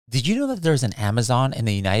Did you know that there's an Amazon in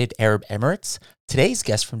the United Arab Emirates? Today's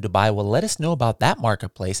guest from Dubai will let us know about that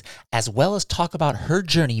marketplace, as well as talk about her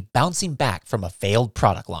journey bouncing back from a failed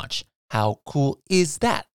product launch. How cool is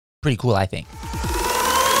that? Pretty cool, I think.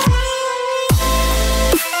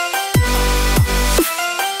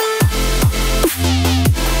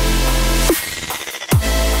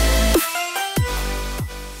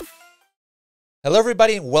 Hello,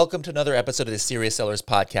 everybody, and welcome to another episode of the Serious Sellers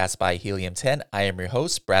Podcast by Helium 10. I am your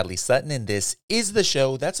host, Bradley Sutton, and this is the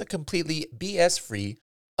show that's a completely BS-free,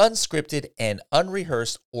 unscripted, and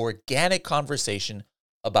unrehearsed organic conversation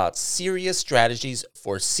about serious strategies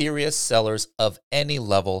for serious sellers of any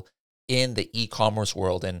level in the e-commerce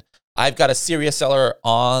world. And I've got a serious seller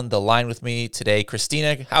on the line with me today.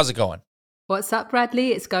 Christina, how's it going? What's up, Bradley?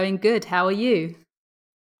 It's going good. How are you?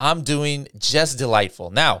 I'm doing just delightful.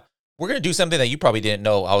 Now, we're going to do something that you probably didn't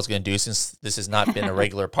know I was going to do since this has not been a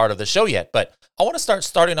regular part of the show yet. But I want to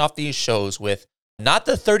starting off these shows with not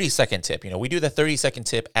the 30-second tip. We do the 30-second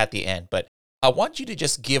tip at the end. But I want you to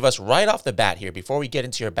just give us right off the bat here, before we get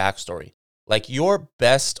into your backstory, like your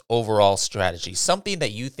best overall strategy, something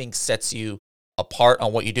that you think sets you apart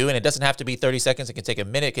on what you do. And it doesn't have to be 30 seconds. It can take a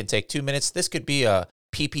minute. It can take 2 minutes. This could be a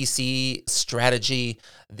PPC strategy.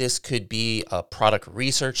 This could be a product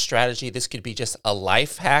research strategy. This could be just a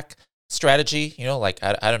life hack strategy.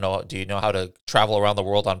 I don't know. Do you know how to travel around the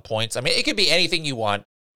world on points? I mean, it could be anything you want.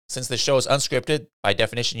 Since the show is unscripted, by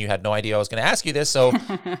definition, you had no idea I was going to ask you this. So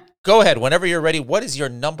go ahead. Whenever you're ready, what is your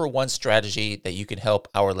number one strategy that you can help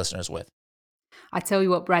our listeners with? I tell you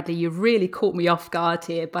what, Bradley, you've really caught me off guard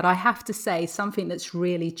here, but I have to say something that's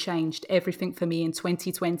really changed everything for me in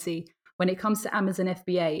 2020 when it comes to Amazon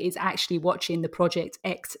FBA is actually watching the Project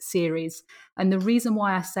X series. And the reason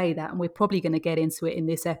why I say that, and we're probably going to get into it in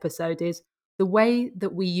this episode, is the way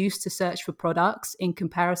that we used to search for products in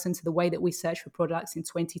comparison to the way that we search for products in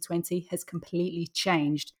 2020 has completely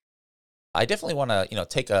changed. I definitely want to,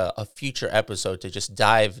 take a future episode to just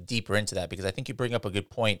dive deeper into that, because I think you bring up a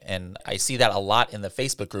good point. And I see that a lot in the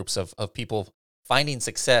Facebook groups of people finding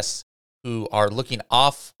success who are looking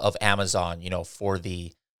off of Amazon, for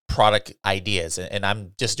the product ideas. And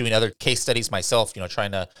I'm just doing other case studies myself,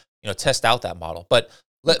 trying to, test out that model. But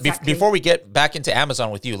Exactly. before we get back into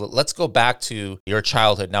Amazon with you, let's go back to your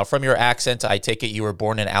childhood. Now, from your accent, I take it you were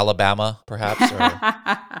born in Alabama, perhaps?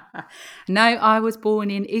 Or... No, I was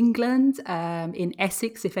born in England, in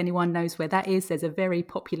Essex, if anyone knows where that is. There's a very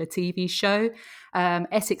popular TV show.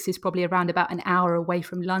 Essex is probably around about an hour away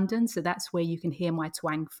from London, so that's where you can hear my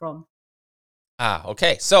twang from.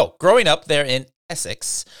 Okay. So growing up there in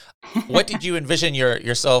Essex, what did you envision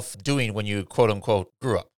yourself doing when you, quote unquote,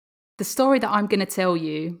 grew up? The story that I'm going to tell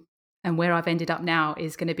you and where I've ended up now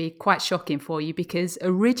is going to be quite shocking for you, because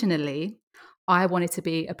originally I wanted to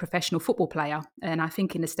be a professional football player. And I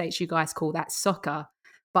think in the States, you guys call that soccer.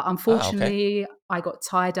 But unfortunately, Okay. I got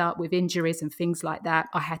tied up with injuries and things like that.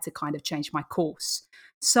 I had to kind of change my course.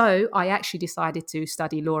 So I actually decided to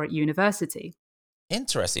study law at university.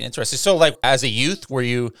 Interesting. So like as a youth, were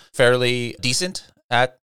you fairly decent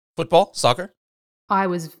at football, soccer? I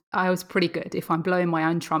was pretty good. If I'm blowing my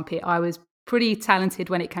own trumpet, I was pretty talented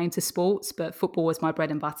when it came to sports, but football was my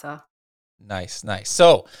bread and butter. Nice.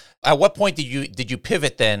 So at what point did you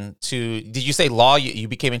pivot then did you say law? You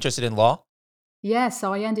became interested in law? Yeah,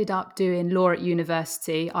 so I ended up doing law at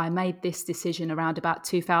university. I made this decision around about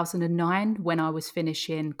 2009 when I was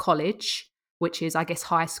finishing college, which is, I guess,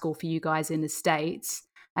 high school for you guys in the States.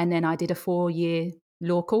 And then I did a 4-year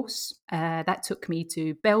law course. That took me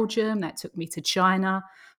to Belgium, that took me to China,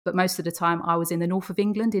 but most of the time I was in the north of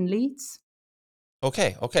England in Leeds.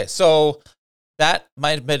 Okay. So that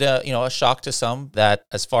might have been a shock to some, that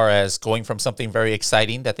as far as going from something very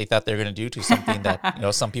exciting that they thought they were going to do to something that,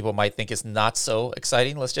 some people might think is not so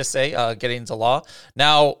exciting, let's just say, getting into law.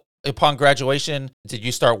 Now, upon graduation, did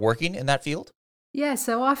you start working in that field? Yeah,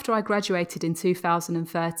 so after I graduated in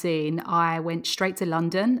 2013, I went straight to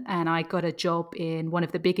London and I got a job in one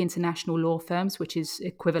of the big international law firms, which is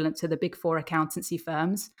equivalent to the big 4 accountancy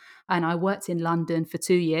firms. And I worked in London for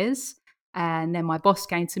 2 years. And then my boss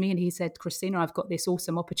came to me and he said, Christina, I've got this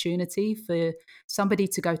awesome opportunity for somebody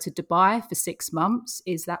to go to Dubai for 6 months.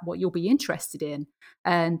 Is that what you'll be interested in?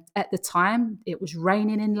 And at the time, it was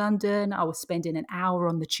raining in London. I was spending an hour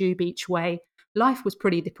on the tube each way. Life was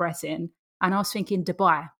pretty depressing. And I was thinking,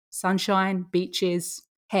 Dubai, sunshine, beaches,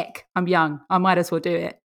 heck, I'm young. I might as well do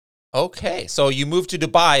it. Okay. So you moved to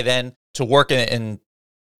Dubai then to work in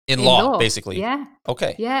law, basically. Yeah.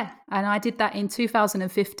 Okay. Yeah. And I did that in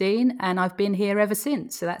 2015 and I've been here ever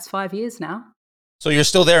since. So that's 5 years now. So you're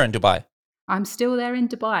still there in Dubai? I'm still there in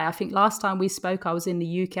Dubai. I think last time we spoke, I was in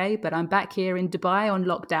the UK, but I'm back here in Dubai on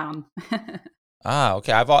lockdown. Ah,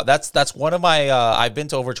 okay. That's one of my. I've been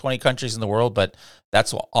to over 20 countries in the world, but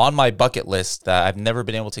that's on my bucket list that I've never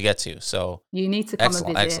been able to get to. So You need to come and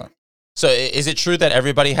excellent, visit. excellent. So is it true that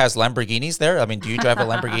everybody has Lamborghinis there? I mean, do you drive a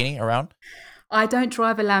Lamborghini around? I don't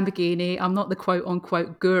drive a Lamborghini. I'm not the quote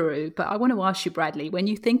unquote guru, but I want to ask you, Bradley, when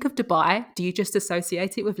you think of Dubai, do you just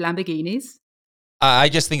associate it with Lamborghinis? I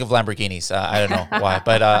just think of Lamborghinis. I don't know why,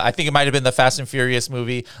 but I think it might have been the Fast and Furious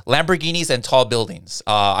movie. Lamborghinis and tall buildings.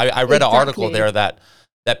 I read an article Exactly. there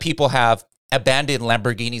that people have abandoned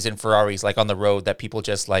Lamborghinis and Ferraris like on the road that people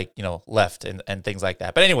just like, left and things like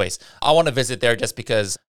that. But anyways, I want to visit there just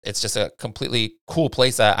because it's just a completely cool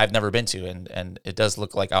place that I've never been to. And it does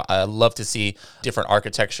look like I love to see different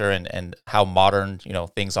architecture and how modern,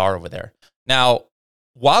 things are over there. Now,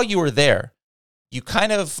 while you were there, you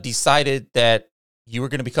kind of decided that you were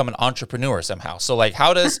going to become an entrepreneur somehow. So like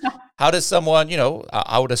how does someone,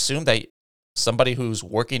 I would assume that somebody who's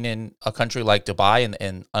working in a country like Dubai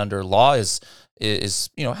and under law is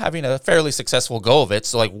having a fairly successful go of it.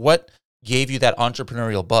 So like what gave you that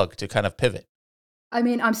entrepreneurial bug to kind of pivot? I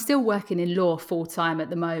mean, I'm still working in law full time at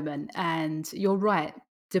the moment, and you're right.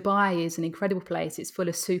 Dubai is an incredible place. It's full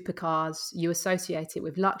of supercars. You associate it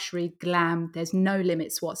with luxury, glam. There's no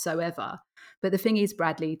limits whatsoever. But the thing is,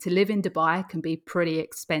 Bradley, to live in Dubai can be pretty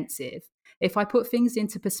expensive. If I put things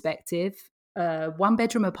into perspective, a one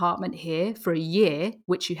bedroom apartment here for a year,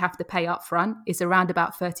 which you have to pay up front, is around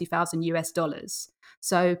about 30,000 US dollars.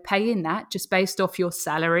 So paying that just based off your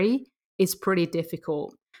salary is pretty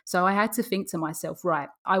difficult. So I had to think to myself, right,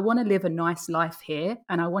 I want to live a nice life here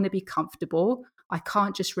and I want to be comfortable. I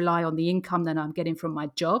can't just rely on the income that I'm getting from my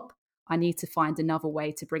job. I need to find another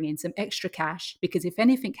way to bring in some extra cash because if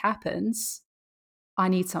anything happens, I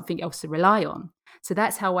need something else to rely on. So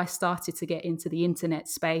that's how I started to get into the internet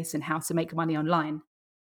space and how to make money online.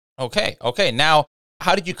 Okay. Okay. Now,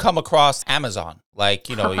 how did you come across Amazon? Like,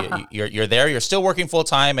 you're there, you're still working full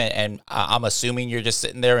time, and I'm assuming you're just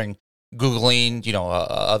sitting there and Googling,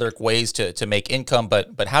 other ways to make income.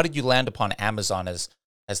 But how did you land upon Amazon as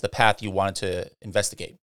the path you wanted to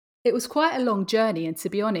investigate? It was quite a long journey. And to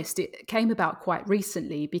be honest, it came about quite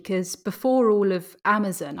recently because before all of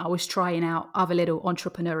Amazon, I was trying out other little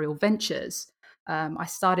entrepreneurial ventures. I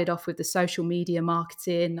started off with the social media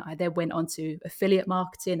marketing. I then went on to affiliate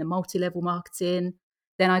marketing and multi level marketing.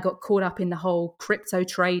 Then I got caught up in the whole crypto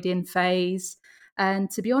trading phase.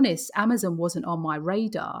 And to be honest, Amazon wasn't on my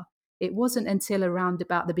radar. It wasn't until around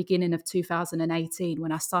about the beginning of 2018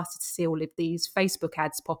 when I started to see all of these Facebook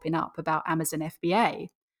ads popping up about Amazon FBA.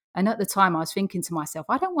 And at the time, I was thinking to myself,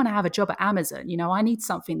 I don't want to have a job at Amazon. I need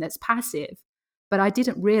something that's passive. But I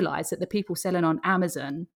didn't realize that the people selling on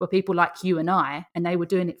Amazon were people like you and I, and they were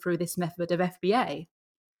doing it through this method of FBA.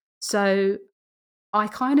 So I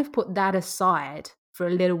kind of put that aside for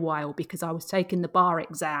a little while because I was taking the bar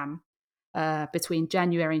exam between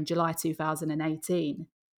January and July 2018.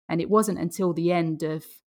 And it wasn't until the end of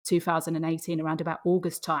 2018, around about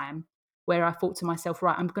August time, where I thought to myself,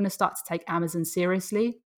 right, I'm going to start to take Amazon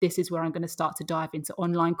seriously. This is where I'm going to start to dive into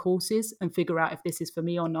online courses and figure out if this is for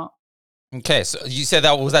me or not. Okay, so you said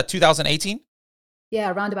that was that 2018? Yeah,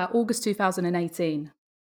 around about August 2018.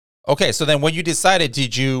 Okay, so then when you decided,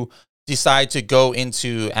 did you decide to go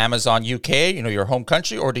into Amazon UK, your home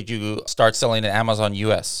country, or did you start selling at Amazon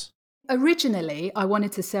US? Originally, I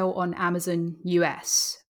wanted to sell on Amazon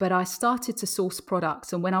US, but I started to source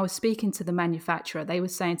products. And when I was speaking to the manufacturer, they were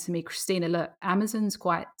saying to me, Christina, look, Amazon's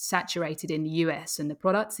quite saturated in the US, and the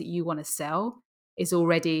products that you want to sell is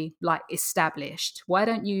already like established. Why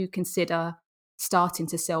don't you consider starting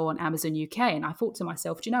to sell on Amazon UK? And I thought to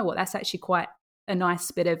myself, do you know what? That's actually quite a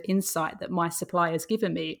nice bit of insight that my supplier's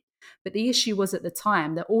given me. But the issue was at the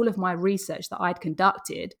time that all of my research that I'd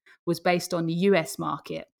conducted was based on the US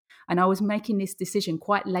market. And I was making this decision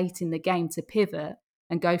quite late in the game to pivot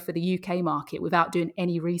and go for the UK market without doing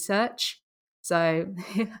any research. So,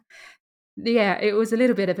 yeah, it was a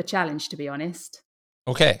little bit of a challenge, to be honest.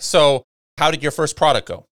 Okay, so how did your first product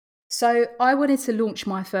go? So I wanted to launch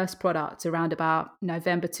my first product around about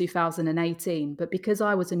November 2018, but because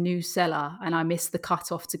I was a new seller and I missed the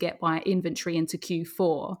cutoff to get my inventory into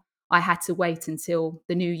Q4, I had to wait until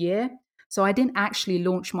the new year. So I didn't actually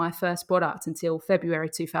launch my first product until February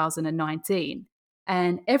 2019.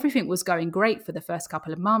 And everything was going great for the first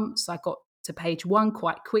couple of months. I got to page one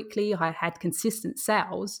quite quickly. I had consistent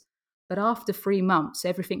sales. But after 3 months,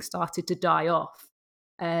 everything started to die off.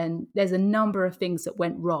 And there's a number of things that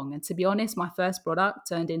went wrong. And to be honest, my first product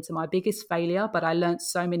turned into my biggest failure, but I learned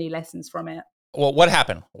so many lessons from it. Well, what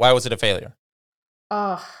happened? Why was it a failure?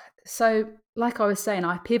 Oh, so like I was saying,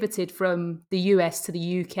 I pivoted from the US to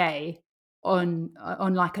the UK on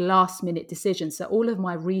like a last minute decision. So all of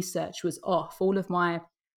my research was off, all of my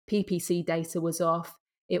PPC data was off.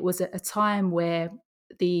 It was at a time where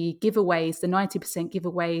the giveaways, the 90%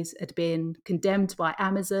 giveaways had been condemned by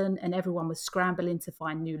Amazon and everyone was scrambling to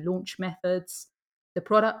find new launch methods. The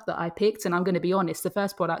product that I picked, and I'm going to be honest, the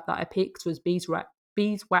first product that I picked was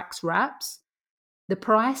beeswax wraps. The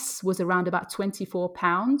price was around about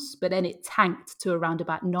 £24, but then it tanked to around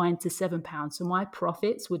about £9 to £7. So my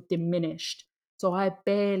profits were diminished. So I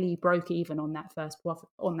barely broke even on that first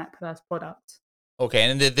product. Okay,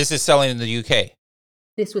 and this is selling in the UK.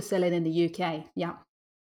 This was selling in the UK. Yeah.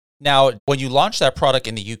 Now, when you launched that product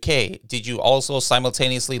in the UK, did you also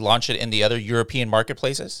simultaneously launch it in the other European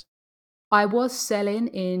marketplaces? I was selling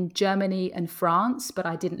in Germany and France, but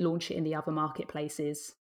I didn't launch it in the other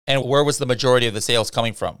marketplaces. And where was the majority of the sales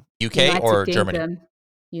coming from? UK United or Germany? Kingdom.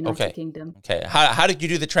 United Okay. Kingdom. Okay. How did you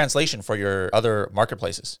do the translation for your other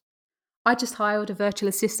marketplaces? I just hired a virtual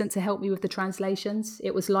assistant to help me with the translations.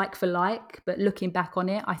 It was like for like, but looking back on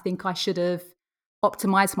it, I think I should have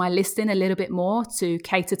optimized my listing a little bit more to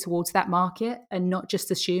cater towards that market and not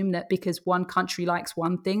just assume that because one country likes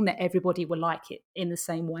one thing, that everybody will like it in the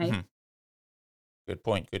same way. Mhm. Good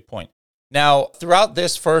point. Good point. Now, throughout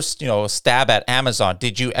this first, stab at Amazon,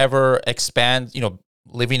 did you ever expand,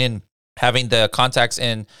 living in, having the contacts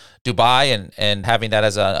in Dubai and having that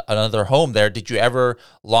as another home there? Did you ever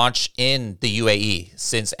launch in the UAE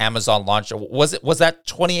since Amazon launched? Was that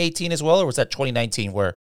 2018 as well, or was that 2019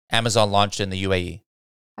 where Amazon launched in the UAE?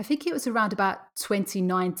 I think it was around about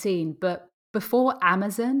 2019, but before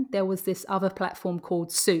Amazon, there was this other platform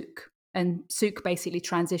called Souk, and Souk basically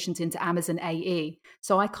transitioned into Amazon AE.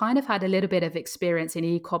 So I kind of had a little bit of experience in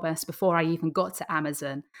e-commerce before I even got to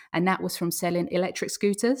Amazon, and that was from selling electric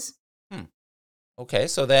scooters. Hmm. Okay,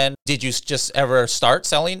 so then did you just ever start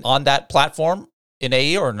selling on that platform in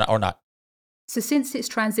AE or not? So since it's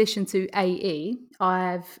transitioned to AE,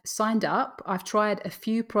 I've signed up. I've tried a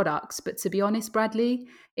few products, but to be honest, Bradley,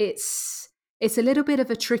 it's a little bit of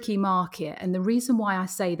a tricky market. And the reason why I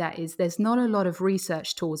say that is there's not a lot of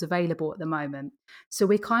research tools available at the moment. So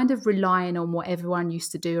we're kind of relying on what everyone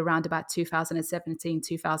used to do around about 2017,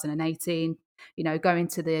 2018, going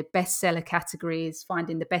to the bestseller categories,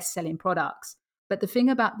 finding the best-selling products. But the thing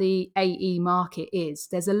about the AE market is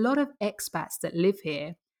there's a lot of expats that live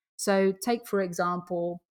here. So take, for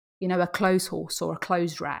example, a clothes horse or a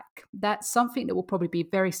clothes rack. That's something that will probably be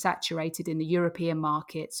very saturated in the European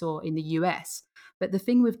markets or in the US. But the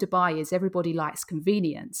thing with Dubai is everybody likes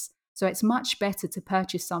convenience. So it's much better to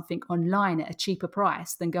purchase something online at a cheaper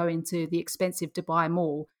price than going to the expensive Dubai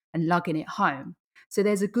mall and lugging it home. So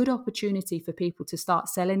there's a good opportunity for people to start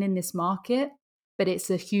selling in this market, but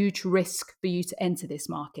it's a huge risk for you to enter this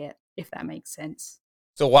market, if that makes sense.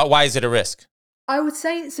 So why is it a risk? I would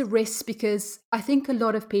say it's a risk because I think a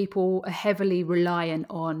lot of people are heavily reliant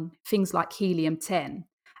on things like helium-10.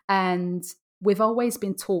 And we've always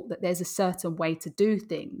been taught that there's a certain way to do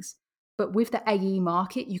things. But with the AE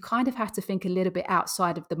market, you kind of have to think a little bit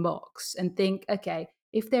outside of the box and think, okay,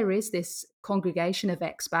 if there is this congregation of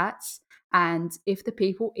expats and if the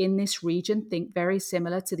people in this region think very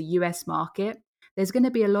similar to the US market, there's going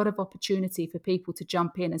to be a lot of opportunity for people to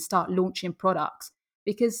jump in and start launching products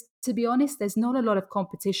because, to be honest, there's not a lot of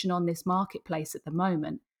competition on this marketplace at the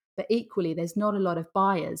moment. But equally, there's not a lot of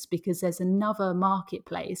buyers because there's another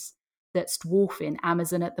marketplace that's dwarfing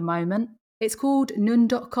Amazon at the moment. It's called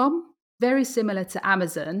Noon.com, very similar to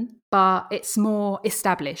Amazon, but it's more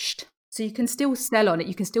established. So you can still sell on it.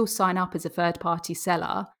 You can still sign up as a third-party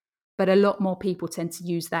seller, but a lot more people tend to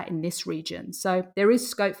use that in this region. So there is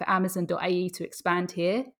scope for Amazon.ae to expand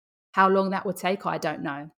here. How long that would take, I don't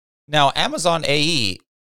know. Now, Amazon AE,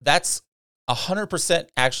 that's 100%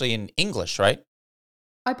 actually in English, right?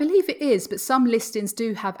 I believe it is, but some listings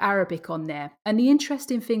do have Arabic on there. And the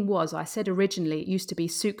interesting thing was, I said originally it used to be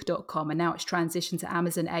souk.com and now it's transitioned to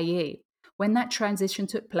Amazon AE. When that transition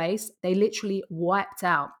took place, they literally wiped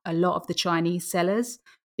out a lot of the Chinese sellers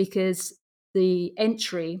because the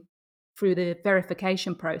entry through the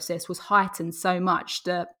verification process was heightened so much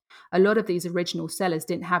that a lot of these original sellers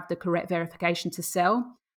didn't have the correct verification to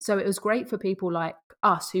sell. So it was great for people like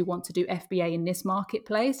us who want to do FBA in this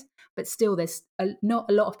marketplace, but still there's not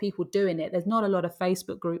a lot of people doing it. There's not a lot of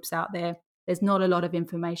Facebook groups out there. There's not a lot of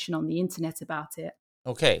information on the internet about it.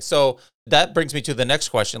 Okay, so that brings me to the next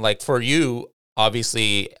question. Like for you,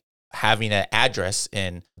 obviously having an address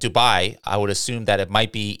in Dubai, I would assume that it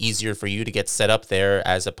might be easier for you to get set up there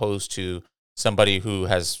as opposed to somebody who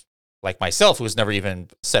has, like myself, who's never even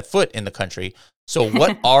set foot in the country. So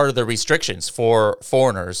what are the restrictions for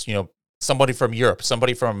foreigners, somebody from Europe,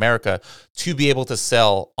 somebody from America to be able to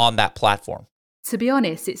sell on that platform? To be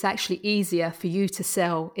honest, it's actually easier for you to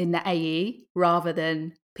sell in the AE rather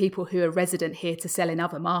than people who are resident here to sell in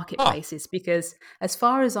other Huh. marketplaces. Because as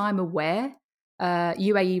far as I'm aware,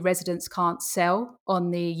 UAE residents can't sell on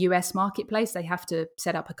the US marketplace. They have to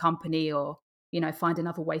set up a company or, find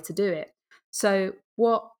another way to do it. So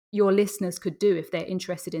what your listeners could do if they're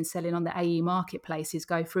interested in selling on the AE marketplace is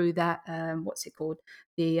go through that, what's it called?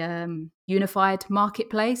 The unified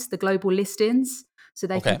marketplace, the global listings. So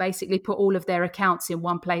they can Okay. basically put all of their accounts in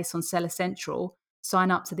one place on Seller Central, sign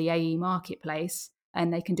up to the AE marketplace,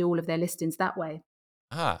 and they can do all of their listings that way.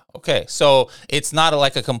 Ah, okay. So it's not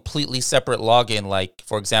like a completely separate login, like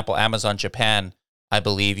for example, Amazon Japan. I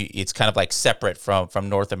believe it's kind of like separate from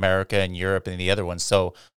North America and Europe and the other ones.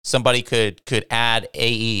 So somebody could add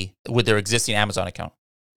AE with their existing Amazon account.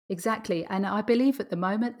 Exactly. And I believe at the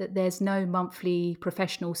moment that there's no monthly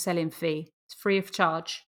professional selling fee. It's free of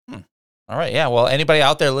charge. Hmm. All right. Yeah. Well, anybody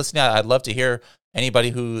out there listening, I'd love to hear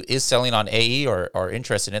anybody who is selling on AE or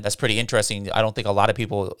interested in it. That's pretty interesting. I don't think a lot of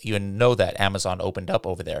people even know that Amazon opened up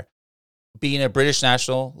over there. Being a British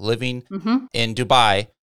national living Hmm. in Dubai,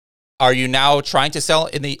 are you now trying to sell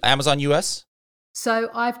in the Amazon US? So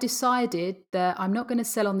I've decided that I'm not going to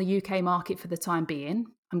sell on the UK market for the time being.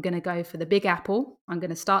 I'm going to go for the Big Apple. I'm going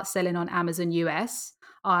to start selling on Amazon US.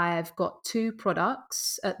 I've got two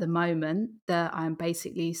products at the moment that I'm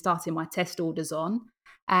basically starting my test orders on.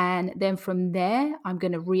 And then from there, I'm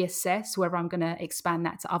going to reassess whether I'm going to expand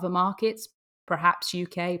that to other markets, perhaps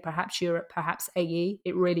UK, perhaps Europe, perhaps AE.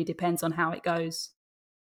 It really depends on how it goes.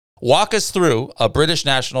 Walk us through a British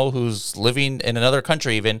national who's living in another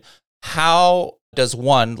country, even. How does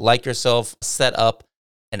one like yourself set up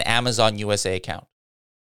an Amazon USA account?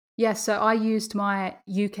 Yes, so I used my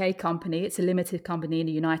UK company, it's a limited company in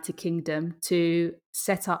the United Kingdom, to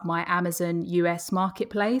set up my Amazon US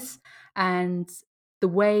marketplace. And the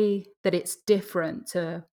way that it's different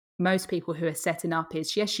to most people who are setting up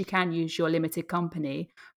is yes, you can use your limited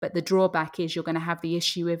company, but the drawback is you're going to have the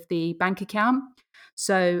issue with the bank account.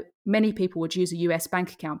 So many people would use a US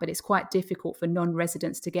bank account, but it's quite difficult for non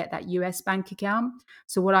residents to get that US bank account.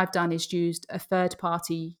 So what I've done is used a third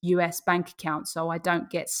party US bank account so I don't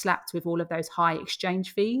get slapped with all of those high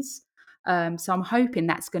exchange fees. So I'm hoping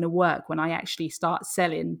that's going to work when I actually start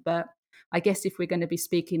selling. But I guess if we're going to be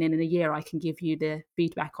speaking in a year, I can give you the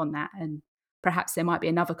feedback on that. And perhaps there might be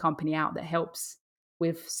another company out that helps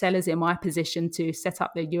with sellers in my position to set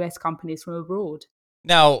up their US companies from abroad.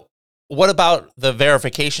 Now, what about the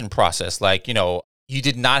verification process? Like, you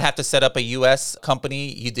did not have to set up a US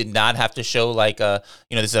company. You did not have to show like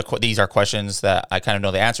these are questions that I kind of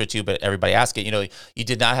know the answer to, but everybody ask it. You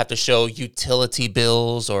did not have to show utility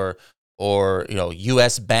bills or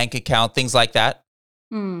US bank account, things like that.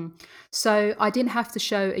 Hmm. So I didn't have to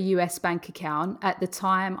show a US bank account. At the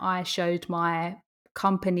time, I showed my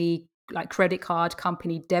company, like credit card,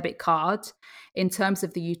 company debit card. In terms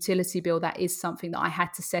of the utility bill, that is something that I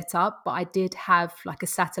had to set up. But I did have like a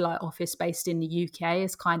satellite office based in the UK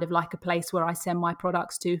as kind of like a place where I send my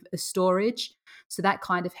products to as storage. So that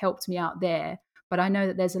kind of helped me out there. But I know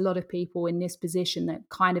that there's a lot of people in this position that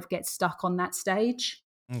kind of get stuck on that stage.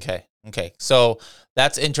 Okay. Okay. So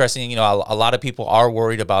that's interesting. A lot of people are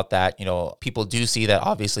worried about that. People do see that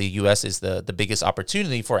obviously US is the biggest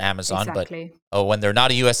opportunity for Amazon, but Exactly. when they're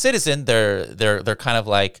not a US citizen, they're kind of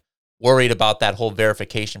like worried about that whole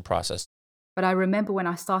verification process. But I remember when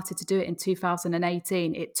I started to do it in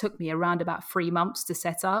 2018, it took me around about 3 months to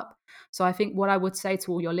set up. So I think what I would say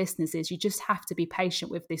to all your listeners is you just have to be patient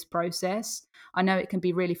with this process. I know it can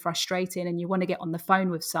be really frustrating and you want to get on the phone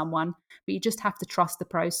with someone, but you just have to trust the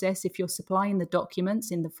process. If you're supplying the documents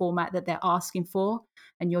in the format that they're asking for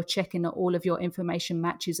and you're checking that all of your information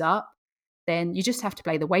matches up, then you just have to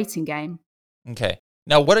play the waiting game. Okay.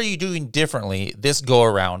 Now, what are you doing differently this go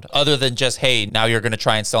around other than just, hey, now you're going to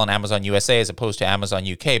try and sell on Amazon USA as opposed to Amazon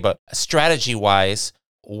UK? But strategy wise,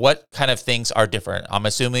 what kind of things are different? I'm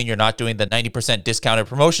assuming you're not doing the 90% discounted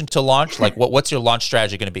promotion to launch. Like, what's your launch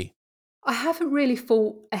strategy going to be? I haven't really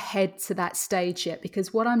thought ahead to that stage yet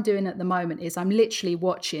because what I'm doing at the moment is I'm literally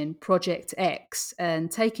watching Project X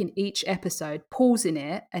and taking each episode, pausing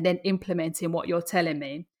it, and then implementing what you're telling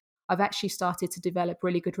me. I've actually started to develop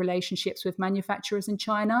really good relationships with manufacturers in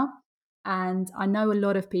China. And I know a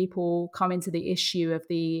lot of people come into the issue of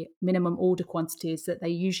the minimum order quantities that they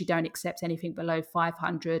usually don't accept anything below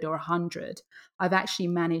 500 or 100. I've actually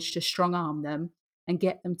managed to strong arm them and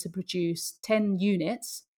get them to produce 10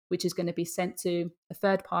 units which is going to be sent to a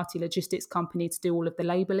third party logistics company to do all of the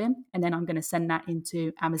labeling. And then I'm going to send that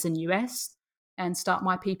into Amazon US. and start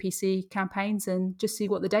my PPC campaigns and just see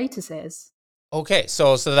what the data says. Okay,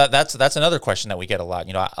 so that's another question that we get a lot.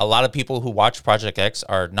 You know, a lot of people who watch Project X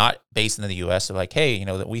are not based in the US. They're like, hey, you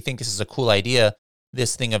know, that we think this is a cool idea,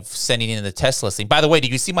 this thing of sending in the test listing. By the way,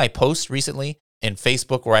 did you see my post recently in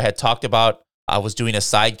Facebook where I had talked about I was doing a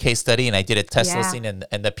side case study and I did a test listing and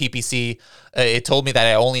the PPC, it told me that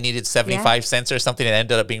I only needed 75 cents or something and it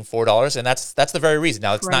ended up being $4. And that's the very reason.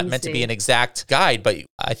 Now, it's not meant to be an exact guide, but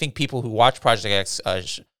I think people who watch Project X,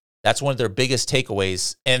 that's one of their biggest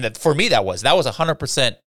takeaways. And for me, that was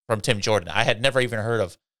 100% from Tim Jordan. I had never even heard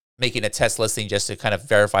of making a test listing just to kind of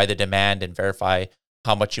verify the demand and verify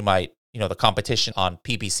how much you might, you know, the competition on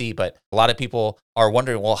PPC. But a lot of people are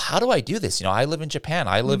wondering, well, how do I do this? You know, I live in Japan.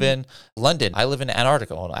 I live in London. I live in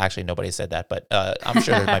Antarctica. Well, actually, nobody said that, but I'm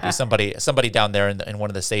sure there might be somebody down there in one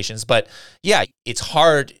of the stations. But yeah, it's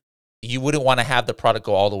hard. You wouldn't want to have the product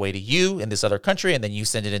go all the way to you in this other country, and then you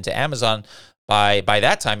send it into Amazon. By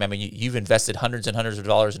that time, I mean, you've invested hundreds and hundreds of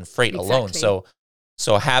dollars in freight alone. So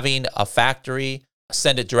having a factory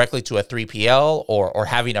send it directly to a 3PL or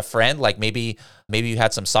having a friend, like maybe you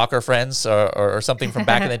had some soccer friends or something from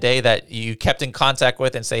back in the day that you kept in contact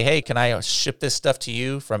with and say, hey, can I ship this stuff to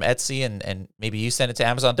you from Etsy and maybe you send it to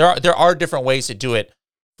Amazon? There are different ways to do it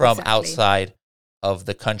from outside of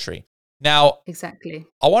the country. Now,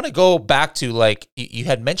 I want to go back to, like, you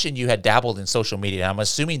had mentioned you had dabbled in social media. I'm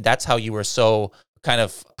assuming that's how you were so kind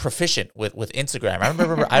of proficient with Instagram. I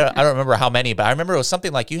remember, I don't remember how many, but I remember it was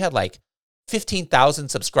something like you had like 15,000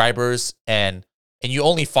 subscribers and you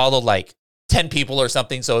only followed like 10 people or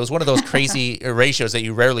something. So it was one of those crazy ratios that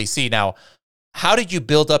you rarely see. Now, how did you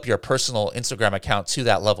build up your personal Instagram account to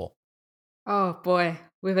that level? Oh boy,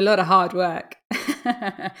 with a lot of hard work.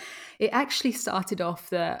 It actually started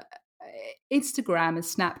off that Instagram and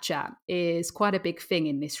Snapchat is quite a big thing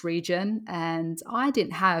in this region. And I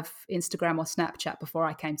didn't have Instagram or Snapchat before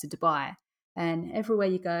I came to Dubai. And everywhere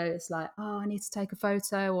you go, it's like, oh, I need to take a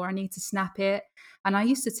photo or I need to snap it. And I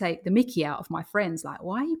used to take the mickey out of my friends, like,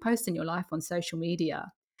 why are you posting your life on social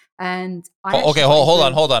media? And okay, hold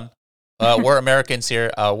on. We're Americans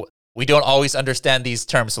here. We don't always understand these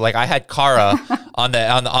terms. So like I had Kara on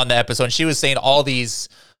the episode, and she was saying all these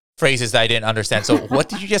phrases that I didn't understand. So what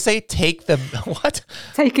did you just say? Take the what?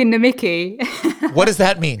 Taking the mickey. What does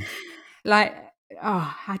that mean? Like,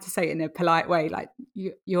 I had to say it in a polite way. Like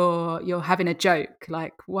you're having a joke.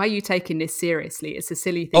 Like, why are you taking this seriously? It's a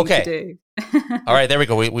silly thing to do. All right, there we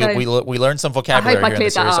go. We learned some vocabulary here in the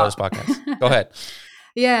Serious Sellers podcast. Go ahead.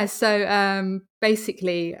 Yeah. So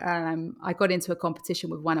basically, I got into a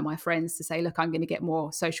competition with one of my friends to say, look, I'm going to get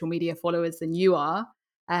more social media followers than you are.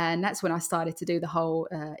 And that's when I started to do the whole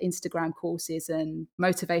Instagram courses and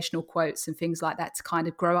motivational quotes and things like that to kind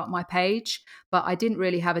of grow up my page. But I didn't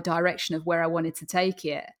really have a direction of where I wanted to take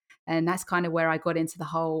it. And that's kind of where I got into the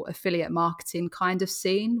whole affiliate marketing kind of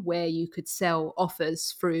scene, where you could sell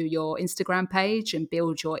offers through your Instagram page and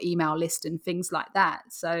build your email list and things like that.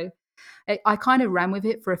 So I kind of ran with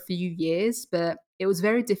it for a few years, but it was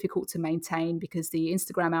very difficult to maintain because the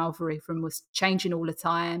Instagram algorithm was changing all the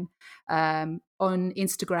time. On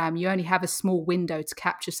Instagram, you only have a small window to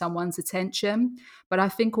capture someone's attention. But I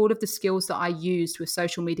think all of the skills that I used with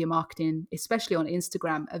social media marketing, especially on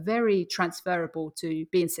Instagram, are very transferable to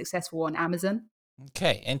being successful on Amazon.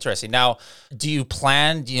 Okay, interesting. Now, do you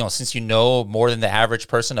plan, since you know more than the average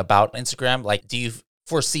person about Instagram, like, do you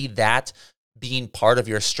foresee that being part of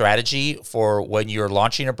your strategy for when you're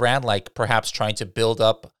launching a brand, like perhaps trying to build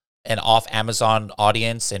up an off Amazon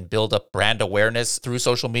audience and build up brand awareness through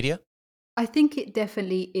social media? I think it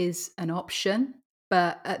definitely is an option,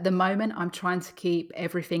 but at the moment I'm trying to keep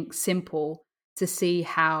everything simple to see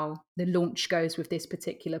how the launch goes with this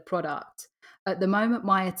particular product. At the moment,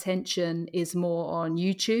 my attention is more on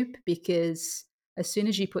YouTube because as soon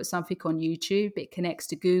as you put something on YouTube, it connects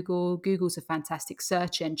to Google. Google's a fantastic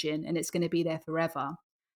search engine and it's going to be there forever.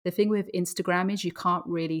 The thing with Instagram is you can't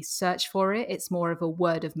really search for it. It's more of a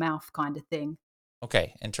word of mouth kind of thing.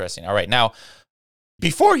 Okay, interesting. All right. Now,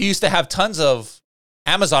 before you used to have tons of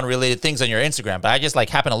Amazon related things on your Instagram, but I just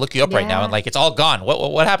happened to look you up right now and it's all gone.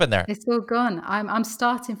 What happened there? It's all gone. I'm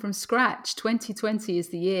starting from scratch. 2020 is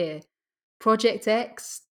the year. Project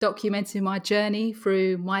X, documenting my journey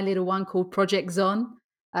through my little one called Project Zon.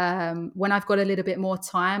 When I've got a little bit more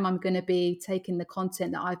time, I'm going to be taking the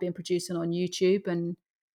content that I've been producing on YouTube and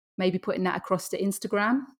maybe putting that across to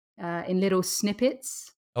Instagram in little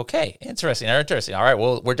snippets. Okay, interesting. All right,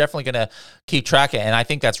 well, we're definitely going to keep track of it, and I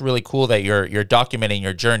think that's really cool that you're documenting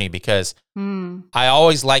your journey because I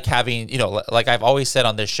always like having, like I've always said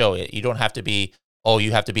on this show, you don't have to be oh,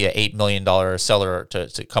 you have to be an $8 million seller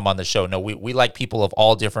to come on the show. No, we like people of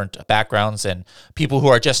all different backgrounds and people who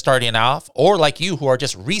are just starting off, or like you, who are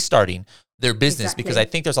just restarting their business. Because I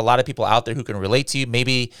Exactly. think there's a lot of people out there who can relate to you.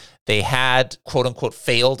 Maybe they had, quote unquote,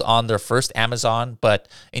 failed on their first Amazon, but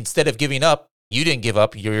instead of giving up, you didn't give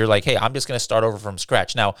up. You're like, hey, I'm just going to start over from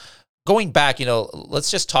scratch. Now, going back, let's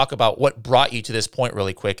just talk about what brought you to this point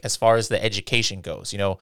really quick as far as the education goes.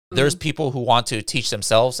 There's Mm. people who want to teach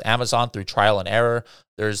themselves Amazon through trial and error.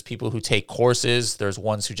 There's people who take courses. There's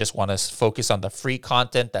ones who just want to focus on the free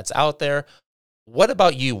content that's out there. What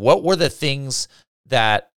about you? What were the things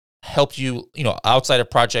that helped you, outside of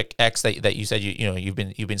Project X that you said you've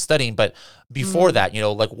been studying, but before Mm. that,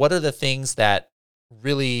 like what are the things that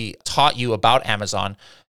really taught you about Amazon?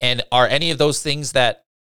 And are any of those things that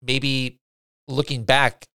maybe looking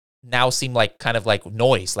back now seem like kind of like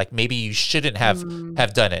noise, like maybe you shouldn't have Mm.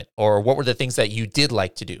 have done it? Or what were the things that you did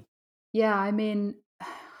like to do? Yeah, I mean,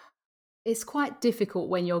 it's quite difficult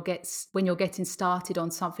when when you're getting started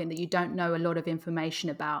on something that you don't know a lot of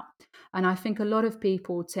information about. And I think a lot of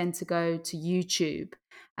people tend to go to YouTube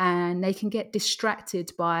and they can get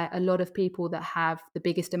distracted by a lot of people that have the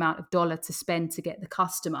biggest amount of dollar to spend to get the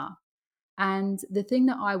customer. And the thing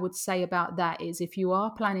that I would say about that is if you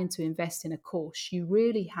are planning to invest in a course, you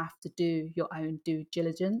really have to do your own due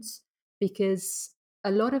diligence, because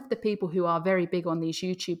a lot of the people who are very big on these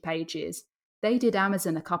YouTube pages, they did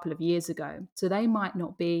Amazon a couple of years ago. So they might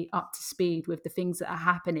not be up to speed with the things that are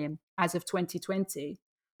happening as of 2020.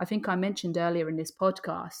 I think I mentioned earlier in this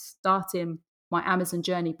podcast, starting my Amazon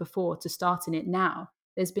journey before to starting it now,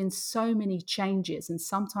 there's been so many changes, and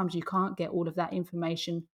sometimes you can't get all of that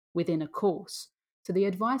information within a course. So the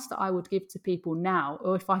advice that I would give to people now,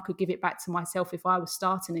 or if I could give it back to myself if I was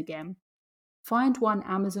starting again, find one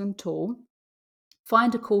Amazon tool,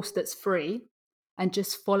 find a course that's free, and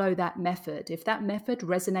just follow that method. If that method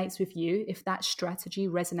resonates with you, if that strategy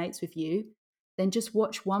resonates with you, then just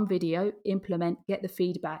watch one video, implement, get the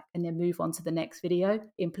feedback, and then move on to the next video,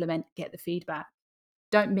 implement, get the feedback.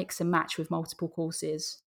 Don't mix and match with multiple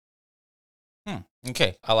courses. Hmm.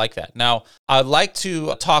 Okay, I like that. Now, I'd like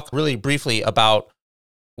to talk really briefly about,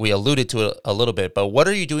 we alluded to it a little bit, but what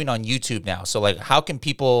are you doing on YouTube now? So like, how can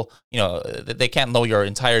people, they can't know your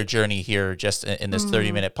entire journey here just in this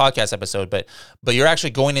 30-minute podcast episode, but you're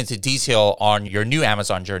actually going into detail on your new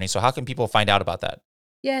Amazon journey. So how can people find out about that?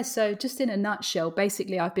 Yeah, so just in a nutshell,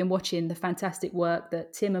 basically, I've been watching the fantastic work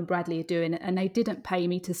that Tim and Bradley are doing, and they didn't pay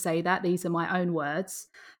me to say that. These are my own words.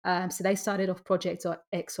 So they started off Project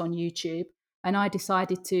X on YouTube, and I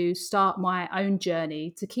decided to start my own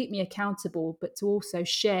journey to keep me accountable, but to also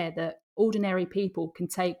share that ordinary people can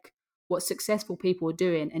take what successful people are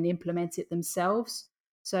doing and implement it themselves.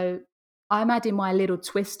 So I'm adding my little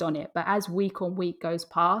twist on it, but as week on week goes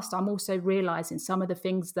past, I'm also realizing some of the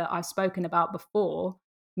things that I've spoken about before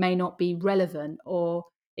may not be relevant, or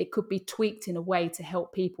it could be tweaked in a way to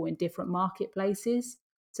help people in different marketplaces.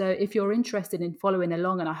 So if you're interested in following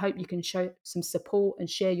along, and I hope you can show some support and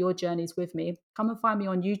share your journeys with me, come and find me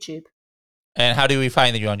on YouTube. And how do we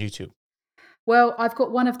find you on YouTube? Well, I've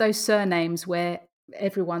got one of those surnames where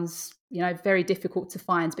everyone's, very difficult to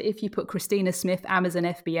find. But if you put Christina Smith, Amazon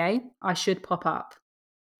FBA, I should pop up.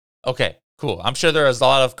 Okay, cool. I'm sure there is a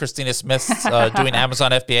lot of Christina Smiths doing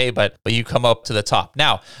Amazon FBA, but you come up to the top.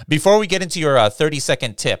 Now, before we get into your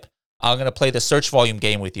 30-second tip, I'm going to play the search volume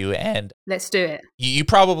game with you. And Let's do it. you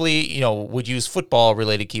probably, would use football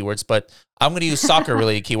related keywords, but I'm going to use soccer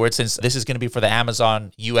related keywords since this is going to be for the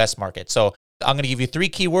Amazon US market. So I'm going to give you 3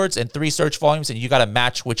 keywords and 3 search volumes, and you got to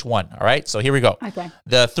match which one. All right. So here we go. Okay.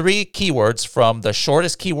 The 3 keywords from the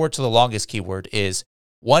shortest keyword to the longest keyword is,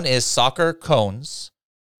 one is soccer cones,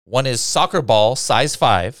 one is soccer ball size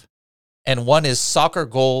 5, and one is soccer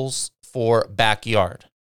goals for backyard.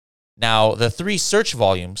 Now, the 3 search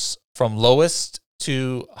volumes from lowest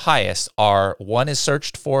to highest are, one is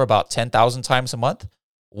searched for about 10,000 times a month,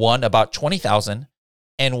 one about 20,000,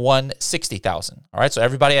 and one 60,000. All right. So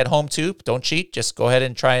everybody at home too, don't cheat. Just go ahead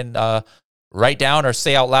and try and write down or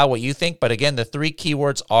say out loud what you think. But again, the 3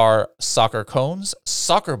 keywords are soccer cones,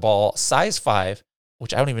 soccer ball size 5,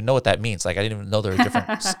 which I don't even know what that means. Like, I didn't even know there were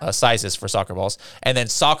different sizes for soccer balls, and then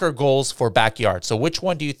soccer goals for backyard. So which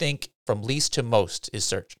one do you think from least to most is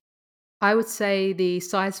searched? I would say the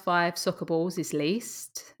size 5 soccer balls is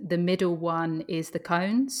least. The middle one is the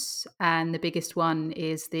cones, and the biggest one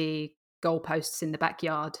is the goalposts in the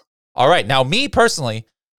backyard. All right. Now, me personally,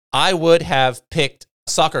 I would have picked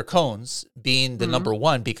soccer cones being the number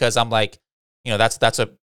one, because I'm like, that's a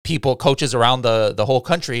coaches around the whole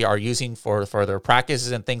country are using for their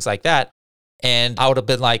practices and things like that. And I would have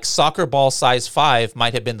been like, soccer ball size 5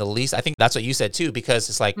 might have been the least. I think that's what you said too, because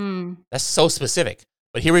it's like, that's so specific.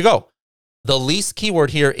 But here we go. The least keyword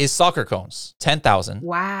here is soccer cones, 10,000. The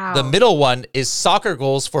Wow. middle one is soccer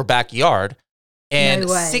goals for backyard. And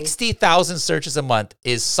No way. 60,000 searches a month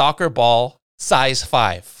is soccer ball size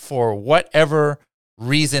 5 for whatever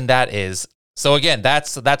reason that is. So again,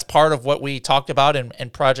 that's part of what we talked about in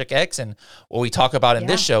Project X, and what we talk about in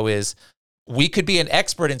this show is we could be an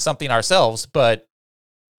expert in something ourselves, but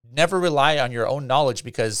never rely on your own knowledge,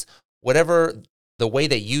 because whatever the way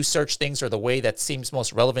that you search things or the way that seems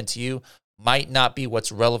most relevant to you might not be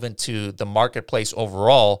what's relevant to the marketplace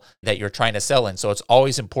overall that you're trying to sell in. So it's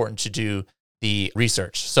always important to do the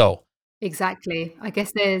research. So Exactly. I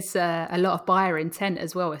guess there's a lot of buyer intent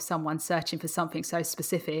as well if someone's searching for something so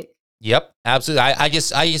specific. yep, absolutely. I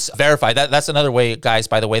just verify that. That's another way, guys,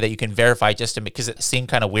 by the way, that you can verify, just to, because it seemed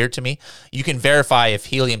kind of weird to me. You can verify if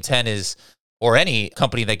Helium 10 is, or any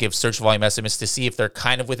company that gives search volume estimates, to see if they're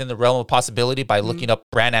kind of within the realm of possibility by looking up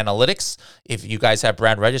brand analytics, if you guys have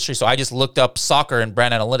brand registry. So I just looked up soccer and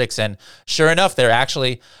brand analytics, and sure enough, they're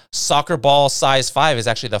actually, soccer ball size 5 is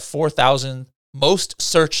actually the 4,000 most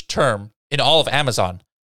searched term in all of Amazon.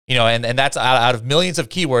 And that's out of millions of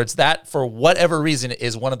keywords. That, for whatever reason,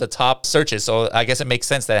 is one of the top searches. So I guess it makes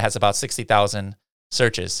sense that it has about 60,000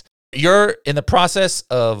 searches. You're in the process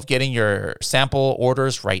of getting your sample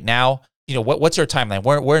orders right now. What's your timeline?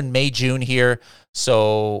 We're in May, June here.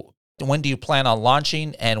 So when do you plan on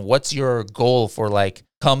launching, and what's your goal for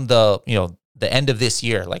come the end of this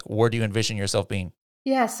year? Where do you envision yourself being?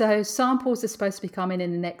 Yeah, so samples are supposed to be coming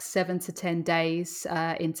in the next 7 to 10 days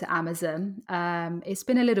into Amazon. It's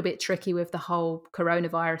been a little bit tricky with the whole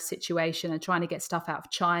coronavirus situation and trying to get stuff out of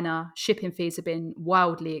China. Shipping fees have been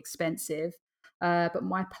wildly expensive. But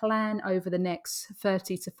my plan over the next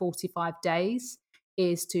 30 to 45 days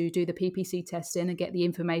is to do the PPC testing and get the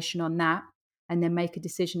information on that, and then make a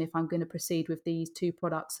decision if I'm going to proceed with these 2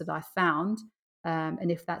 products that I found. And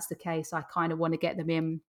if that's the case, I kind of want to get them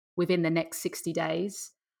in within the next 60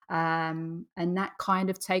 days. And that kind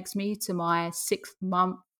of takes me to my 6th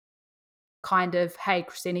month kind of, hey,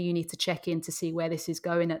 Christina, you need to check in to see where this is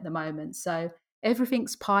going at the moment. So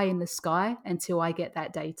everything's pie in the sky until I get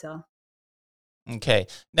that data. Okay.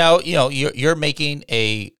 Now, you're making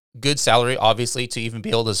a good salary, obviously, to even be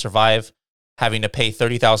able to survive having to pay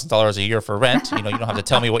 $30,000 a year for rent. You don't have to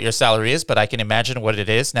tell me what your salary is, but I can imagine what it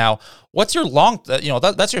is. Now, what's your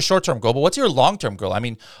that's your short-term goal, but what's your long-term goal? I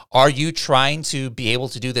mean, are you trying to be able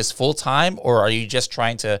to do this full-time, or are you just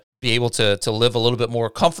trying to be able to live a little bit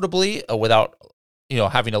more comfortably without,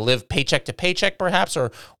 having to live paycheck to paycheck perhaps?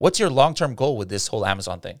 Or what's your long-term goal with this whole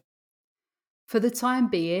Amazon thing? For the time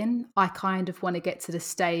being, I kind of want to get to the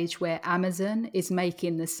stage where Amazon is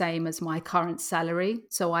making the same as my current salary.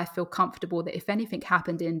 So I feel comfortable that if anything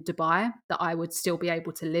happened in Dubai, that I would still be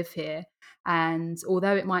able to live here. And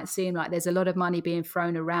although it might seem like there's a lot of money being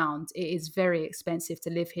thrown around, it is very expensive to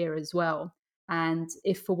live here as well. And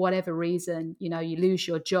if for whatever reason, you lose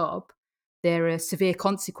your job, there are severe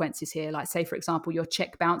consequences here. Like, say, for example, your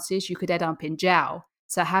check bounces, you could end up in jail.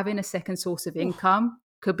 So having a second source of income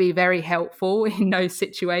could be very helpful in those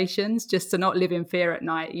situations, just to not live in fear at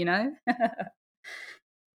night,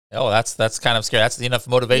 Oh, that's kind of scary. That's enough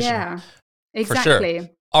motivation. Yeah, for sure.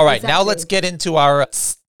 exactly. All right, now Exactly. let's get into our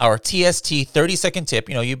TST 30-second tip.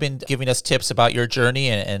 You've been giving us tips about your journey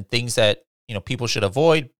and things that people should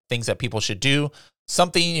avoid, things that people should do.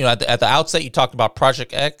 Something at the outset you talked about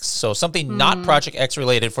Project X, so something not Project X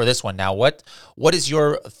related for this one. Now, what is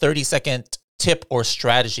your 30-second tip or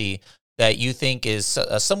strategy that you think is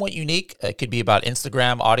somewhat unique? It could be about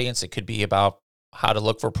Instagram audience. It could be about how to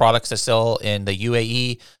look for products to sell in the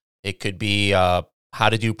UAE. It could be how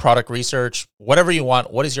to do product research, whatever you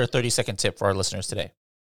want. What is your 30-second tip for our listeners today?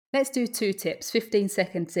 Let's do 2 tips, 15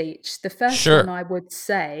 seconds each. The first Sure. one I would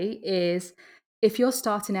say is, if you're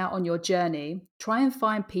starting out on your journey, try and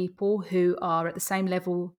find people who are at the same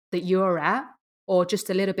level that you're at, or just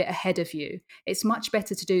a little bit ahead of you. It's much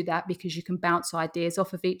better to do that because you can bounce ideas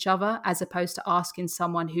off of each other, as opposed to asking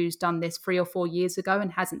someone who's done this 3 or 4 years ago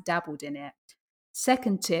and hasn't dabbled in it.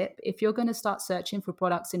 Second tip, if you're going to start searching for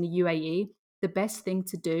products in the UAE, the best thing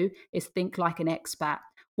to do is think like an expat.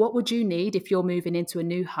 What would you need if you're moving into a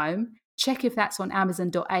new home? Check if that's on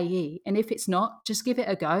Amazon.ae. And if it's not, just give it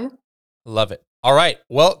a go. Love it. All right.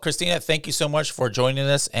 Well, Christina, thank you so much for joining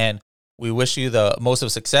us, and we wish you the most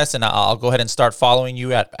of success. And I'll go ahead and start following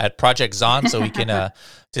you at Project Zon so we can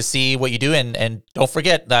to see what you do. And don't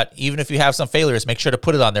forget that even if you have some failures, make sure to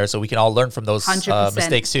put it on there so we can all learn from those 100%.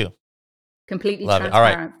 mistakes too. Completely Love it.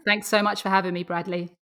 transparent. All right. Thanks so much for having me, Bradley.